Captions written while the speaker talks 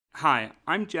Hi,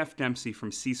 I'm Jeff Dempsey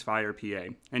from Ceasefire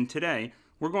PA, and today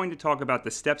we're going to talk about the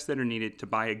steps that are needed to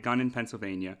buy a gun in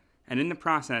Pennsylvania, and in the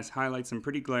process highlight some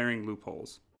pretty glaring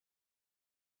loopholes.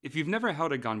 If you've never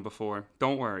held a gun before,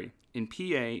 don't worry. In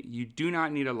PA, you do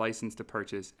not need a license to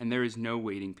purchase, and there is no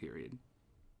waiting period.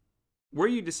 Where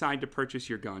you decide to purchase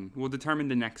your gun will determine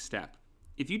the next step.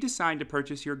 If you decide to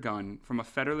purchase your gun from a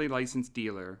federally licensed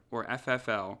dealer, or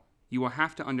FFL, you will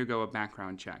have to undergo a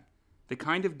background check. The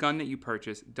kind of gun that you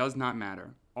purchase does not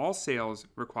matter. All sales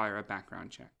require a background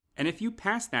check. And if you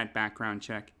pass that background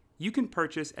check, you can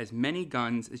purchase as many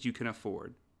guns as you can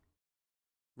afford.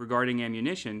 Regarding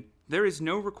ammunition, there is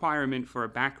no requirement for a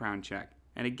background check,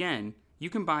 and again, you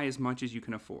can buy as much as you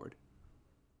can afford.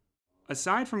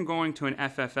 Aside from going to an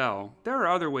FFL, there are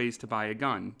other ways to buy a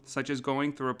gun, such as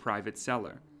going through a private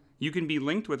seller. You can be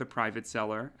linked with a private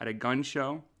seller at a gun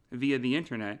show, via the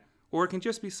internet, or it can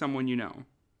just be someone you know.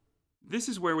 This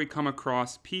is where we come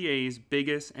across PA's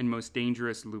biggest and most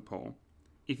dangerous loophole.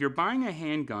 If you're buying a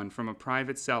handgun from a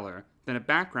private seller, then a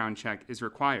background check is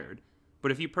required.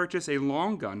 But if you purchase a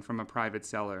long gun from a private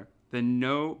seller, then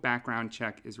no background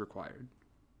check is required.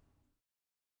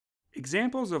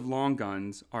 Examples of long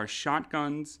guns are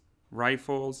shotguns,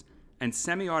 rifles, and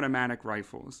semi-automatic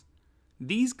rifles.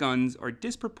 These guns are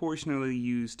disproportionately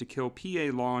used to kill PA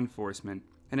law enforcement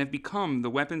and have become the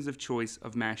weapons of choice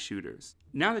of mass shooters.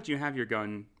 Now that you have your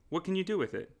gun, what can you do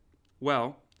with it?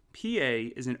 Well,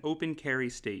 PA is an open carry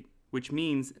state, which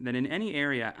means that in any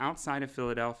area outside of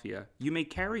Philadelphia, you may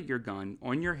carry your gun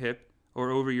on your hip or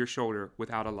over your shoulder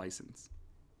without a license.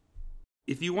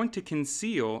 If you want to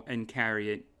conceal and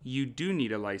carry it, you do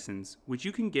need a license, which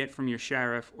you can get from your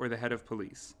sheriff or the head of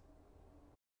police.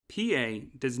 PA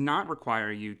does not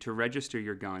require you to register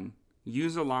your gun,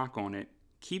 use a lock on it,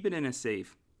 keep it in a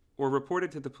safe, or report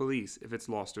it to the police if it's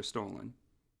lost or stolen.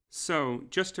 So,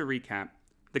 just to recap,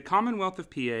 the Commonwealth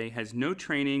of PA has no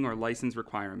training or license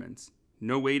requirements,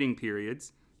 no waiting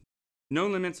periods, no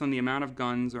limits on the amount of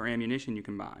guns or ammunition you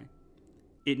can buy.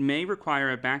 It may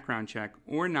require a background check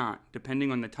or not,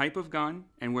 depending on the type of gun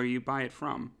and where you buy it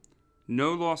from.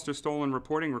 No lost or stolen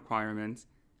reporting requirements,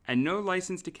 and no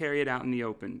license to carry it out in the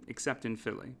open, except in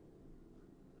Philly.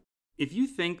 If you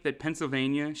think that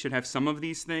Pennsylvania should have some of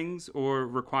these things or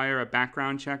require a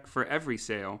background check for every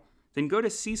sale, then go to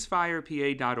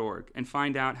ceasefirepa.org and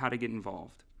find out how to get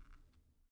involved.